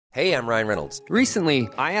Hey, I'm Ryan Reynolds. Recently,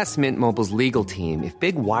 I asked Mint Mobile's legal team if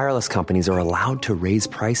big wireless companies are allowed to raise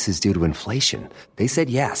prices due to inflation. They said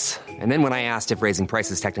yes. And then when I asked if raising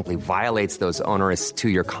prices technically violates those onerous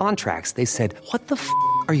two-year contracts, they said, "What the f***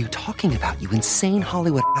 are you talking about, you insane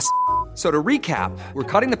Hollywood ass?" So to recap, we're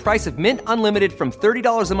cutting the price of Mint Unlimited from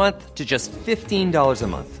 $30 a month to just $15 a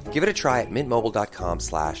month. Give it a try at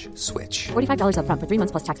mintmobile.com/switch. $45 up front for 3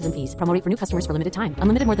 months plus taxes and fees. Promo rate for new customers for limited time.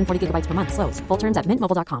 Unlimited more than 40 gigabytes per month. Slows full terms at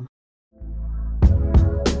mintmobile.com.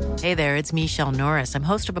 Hey there, it's Michelle Norris. I'm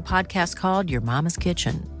host of a podcast called Your Mama's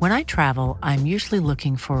Kitchen. When I travel, I'm usually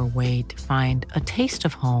looking for a way to find a taste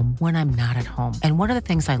of home when I'm not at home. And one of the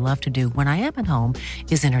things I love to do when I am at home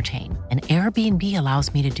is entertain. And Airbnb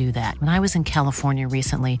allows me to do that. When I was in California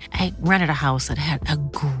recently, I rented a house that had a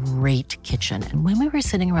great kitchen. And when we were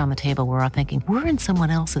sitting around the table, we were all thinking, we're in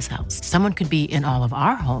someone else's house. Someone could be in all of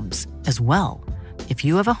our homes as well. If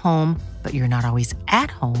you have a home, but you're not always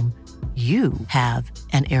at home, you have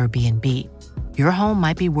an Airbnb. Your home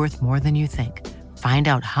might be worth more than you think. Find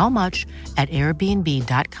out how much at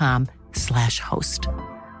airbnb.com/host.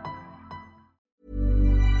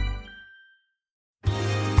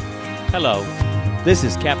 Hello, this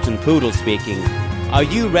is Captain Poodle speaking. Are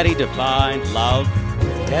you ready to find love,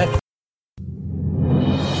 death?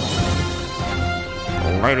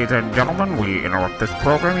 Ladies and gentlemen, we interrupt this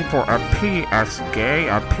programming for a P.S. Gay.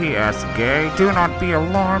 A P.S. Gay. Do not be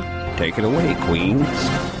alarmed. Take it away, Queens.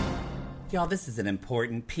 Y'all, this is an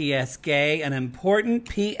important P.S. Gay. An important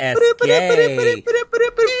P.S. Gay.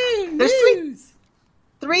 There's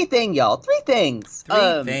three things, y'all. Three things.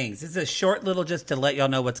 Three things. This is a short little just to let y'all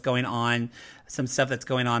know what's going on. Some stuff that's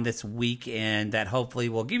going on this weekend that hopefully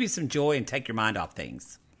will give you some joy and take your mind off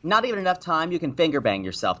things. Not even enough time you can finger bang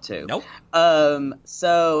yourself to. Nope.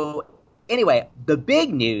 So anyway, the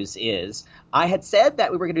big news is I had said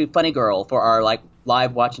that we were going to do Funny Girl for our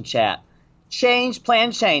live watch and chat.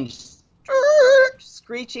 Plan change.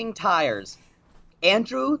 Screeching tires.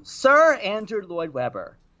 Sir Andrew Lloyd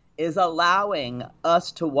Webber is allowing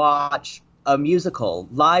us to watch a musical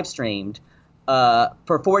live streamed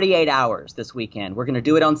for 48 hours this weekend. We're going to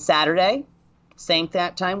do it on Saturday. Same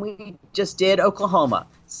time we just did Oklahoma.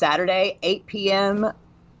 Saturday, 8 p.m.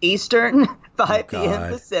 Eastern, 5 p.m.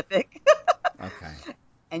 Pacific. Okay.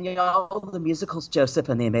 And y'all, the musical's Joseph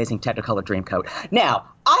and the Amazing Technicolor Dreamcoat. Now,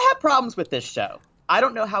 I have problems with this show. I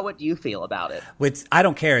don't know what you feel about it. I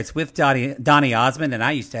don't care. It's with Donny Osmond, and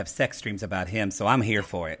I used to have sex dreams about him, so I'm here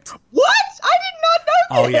for it. What? I did not know that.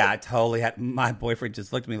 Oh, yeah, I totally had. My boyfriend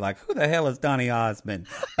just looked at me like, who the hell is Donny Osmond?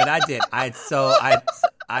 But I did. I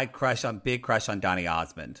big crush on Donny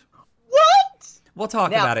Osmond. What? We'll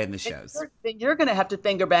talk about it in the shows. Then you're going to have to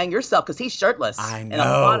finger bang yourself because he's shirtless. I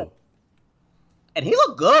know. And he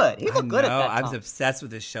looked good. He looked good at that time. I was obsessed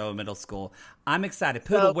with this show in middle school. I'm excited.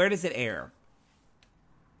 Poodle, where does it air?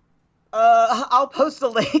 I'll post a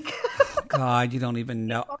link. God, you don't even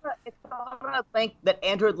know. It's on a link that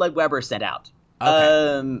Andrew Lloyd Webber sent out.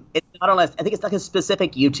 Okay. It's not on I think it's like a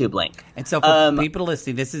specific YouTube link. And so for people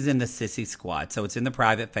listening, this is in the Sissy Squad. So it's in the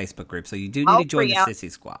private Facebook group. So you do need to join the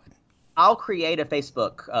Sissy Squad. I'll create a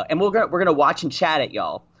Facebook, and we're gonna watch and chat it,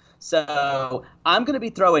 y'all. So I'm gonna be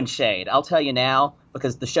throwing shade. I'll tell you now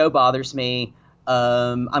because the show bothers me.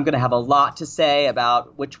 I'm gonna have a lot to say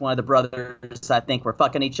about which one of the brothers I think were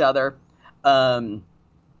fucking each other. I'm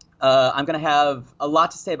gonna have a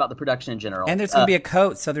lot to say about the production in general. And there's gonna be a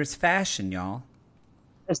coat, so there's fashion, y'all.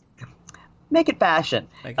 Make it fashion.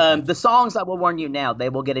 The songs, I will warn you now, they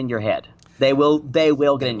will get in your head. They will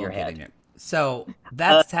get in your head. So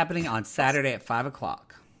that's happening on Saturday at 5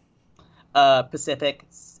 o'clock. Pacific,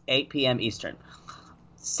 8 p.m. Eastern.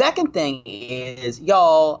 Second thing is,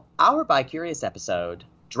 y'all, our Bi-Curious episode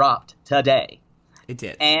dropped today. It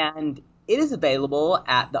did. And it is available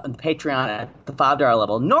on the Patreon at the $5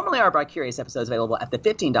 level. Normally our Bi-Curious episode is available at the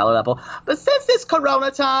 $15 level. But since it's Corona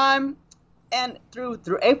time, and through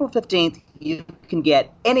April 15th, you can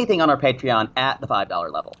get anything on our Patreon at the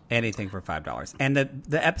 $5 level. Anything for $5. And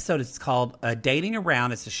the episode is called Dating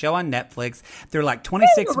Around. It's a show on Netflix. They're like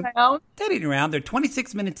 26 Dating Around. They're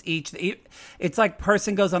 26 minutes each. It's like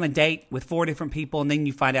person goes on a date with 4 different people, and then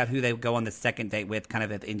you find out who they go on the second date with kind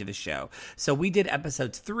of at the end of the show. So we did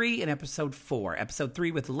episodes 3 and episode 4. Episode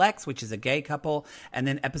 3 with Lex, which is a gay couple, and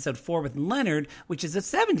then episode 4 with Leonard, which is a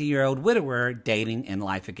 70-year-old widower dating in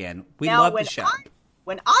life again. We love the show.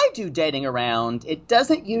 When I do Dating Around, it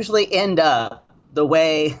doesn't usually end up the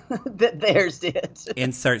way that theirs did.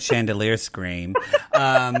 Insert chandelier scream.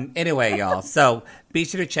 Anyway, y'all. So be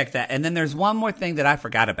sure to check that. And then there's one more thing that I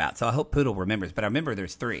forgot about. So I hope Poodle remembers. But I remember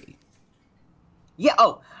there's 3. Yeah.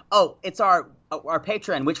 Oh, it's our our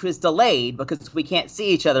Patreon, which was delayed because we can't see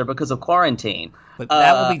each other because of quarantine. But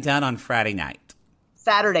that will be done on Friday night.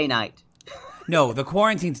 Saturday night. No, the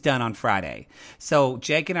quarantine's done on Friday. So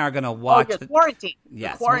Jake and I are going to watch. The quarantine.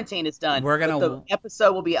 Yes, the quarantine is done. The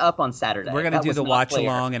episode will be up on Saturday. We're going to do the watch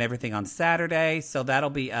along and everything on Saturday. So that'll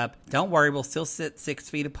be up. Don't worry, we'll still sit 6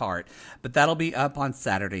 feet apart. But that'll be up on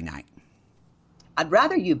Saturday night. I'd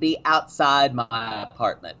rather you be outside my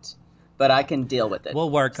apartment, but I can deal with it.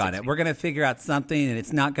 We'll work on it. We're going to figure out something, and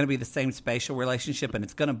it's not going to be the same spatial relationship, and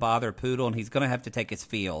it's going to bother Poodle, and he's going to have to take his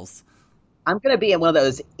feels. I'm going to be in one of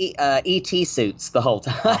those E.T. suits the whole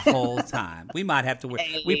time. The whole time. We might have to wear...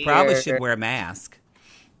 We probably should wear a mask.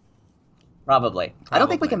 Probably. I don't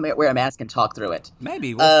think we can wear a mask and talk through it.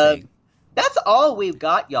 Maybe. We'll see. That's all we've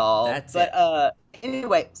got, y'all. That's it.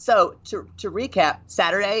 Anyway, so to recap,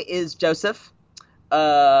 Saturday is Joseph,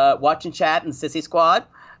 Watch and Chat, and Sissy Squad.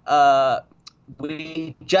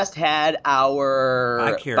 We just had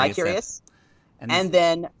our Bi-Curious. And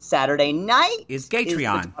then Saturday night is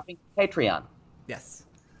Gatreon. Patreon. Yes.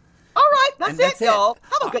 All right, that's it, y'all.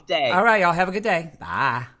 Have a good day. All right, y'all. Have a good day.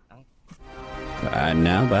 Bye. And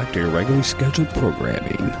now back to your regularly scheduled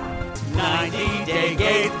programming. 90-Day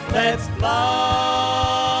Gate, let's love!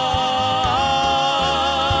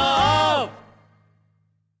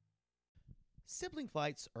 Sibling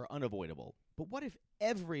fights are unavoidable, but what if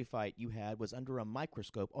every fight you had was under a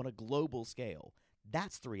microscope on a global scale?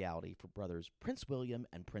 That's the reality for brothers Prince William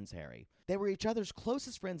and Prince Harry. They were each other's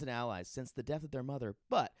closest friends and allies since the death of their mother,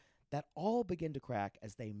 but that all began to crack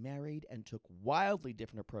as they married and took wildly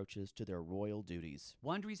different approaches to their royal duties.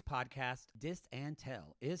 Wondery's podcast, Dis and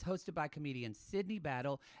Tell, is hosted by comedians Sydney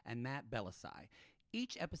Battle and Matt Belisai.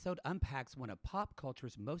 Each episode unpacks one of pop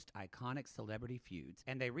culture's most iconic celebrity feuds,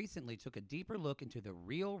 and they recently took a deeper look into the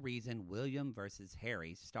real reason William versus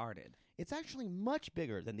Harry started. It's actually much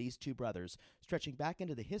bigger than these two brothers, stretching back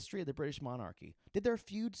into the history of the British monarchy. Did their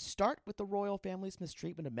feud start with the royal family's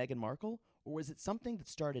mistreatment of Meghan Markle, or was it something that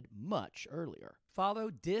started much earlier? Follow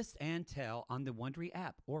Dis and Tell on the Wondery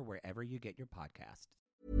app or wherever you get your podcasts.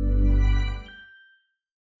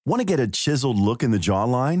 Want to get a chiseled look in the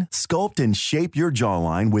jawline? Sculpt and shape your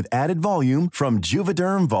jawline with added volume from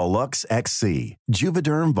Juvederm Volux XC.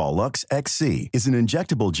 Juvederm Volux XC is an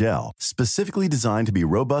injectable gel specifically designed to be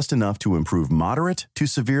robust enough to improve moderate to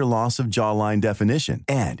severe loss of jawline definition.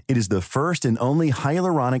 And it is the first and only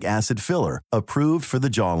hyaluronic acid filler approved for the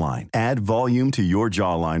jawline. Add volume to your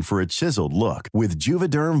jawline for a chiseled look with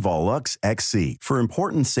Juvederm Volux XC. For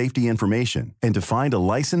important safety information and to find a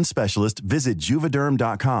licensed specialist, visit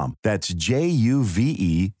Juvederm.com. That's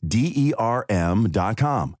Juvederm.com.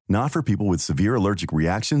 Not for people with severe allergic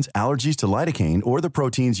reactions, allergies to lidocaine, or the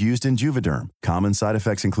proteins used in Juvederm. Common side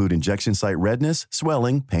effects include injection site redness,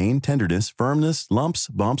 swelling, pain, tenderness, firmness, lumps,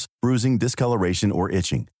 bumps, bruising, discoloration, or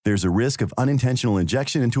itching. There's a risk of unintentional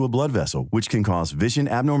injection into a blood vessel, which can cause vision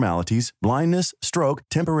abnormalities, blindness, stroke,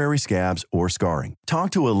 temporary scabs, or scarring.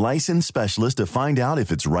 Talk to a licensed specialist to find out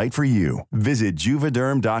if it's right for you. Visit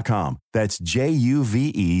Juvederm.com. That's Juvederm.com.